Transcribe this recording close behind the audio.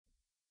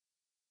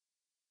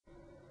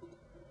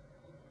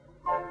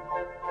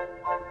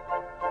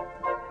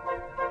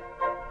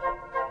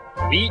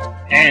Meet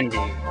Andy.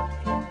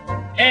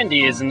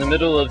 Andy is in the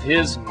middle of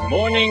his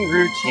morning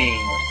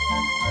routine.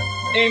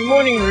 A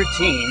morning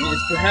routine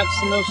is perhaps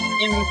the most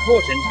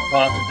important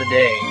part of the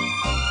day.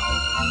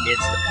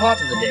 It's the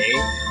part of the day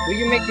where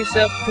you make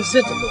yourself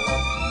presentable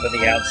for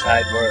the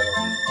outside world.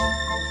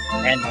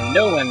 And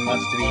no one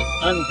wants to be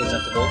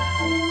unpresentable,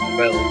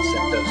 well,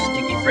 except those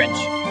stinky French.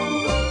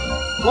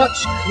 Watch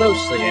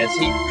closely as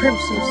he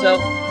primps himself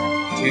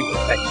to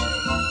perfection.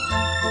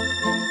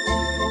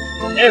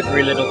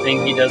 Every little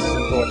thing he does is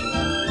important.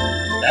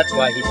 That's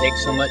why he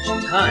takes so much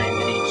time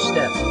at each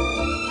step.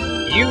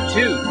 You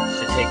too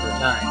should take your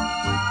time.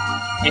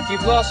 If you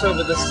gloss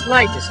over the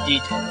slightest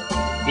detail,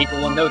 people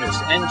will notice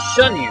and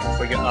shun you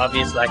for your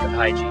obvious lack of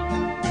hygiene.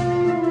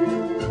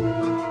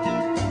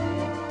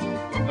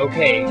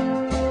 Okay,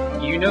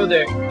 you know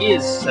there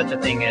is such a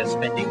thing as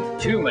spending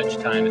too much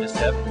time at a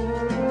step.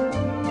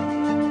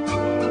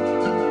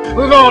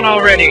 Move on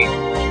already!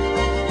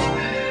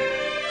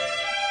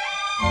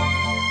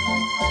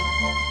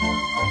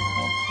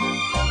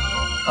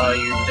 Are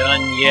you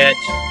done yet?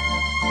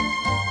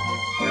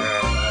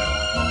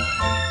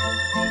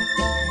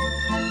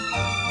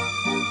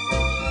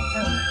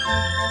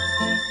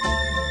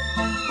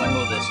 When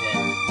will this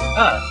end?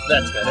 Ah,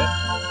 that's better.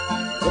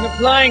 When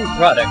applying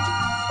product,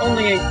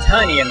 only a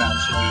tiny amount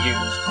should be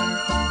used.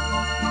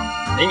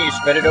 Then you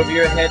spread it over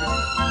your head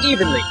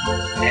evenly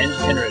and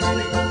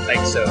generously,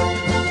 like so.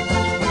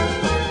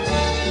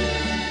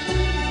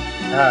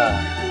 Ah,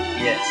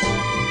 yes.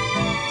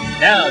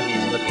 Now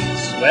he's looking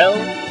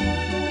swell.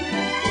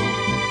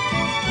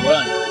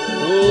 One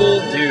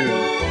cool dude.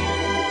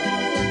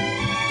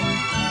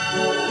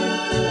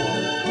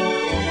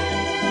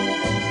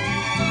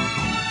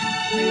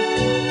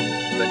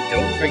 But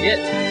don't forget,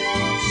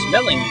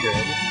 smelling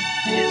good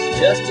is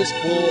just as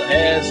cool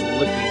as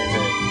looking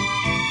good.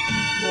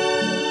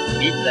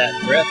 Keep that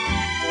breath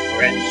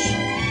fresh.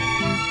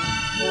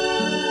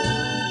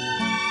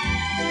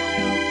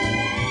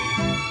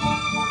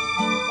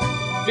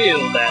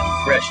 Feel that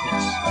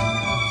freshness.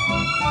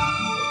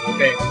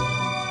 Okay,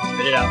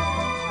 spit it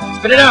out.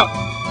 Spit it out!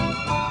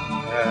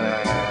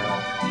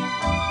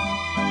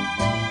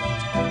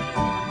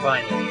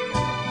 Finally.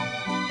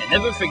 And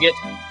never forget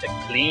to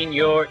clean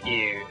your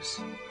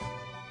ears.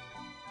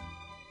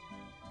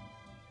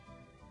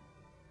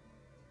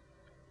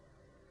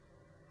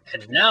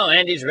 And now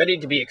Andy's ready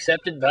to be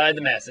accepted by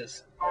the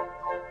masses.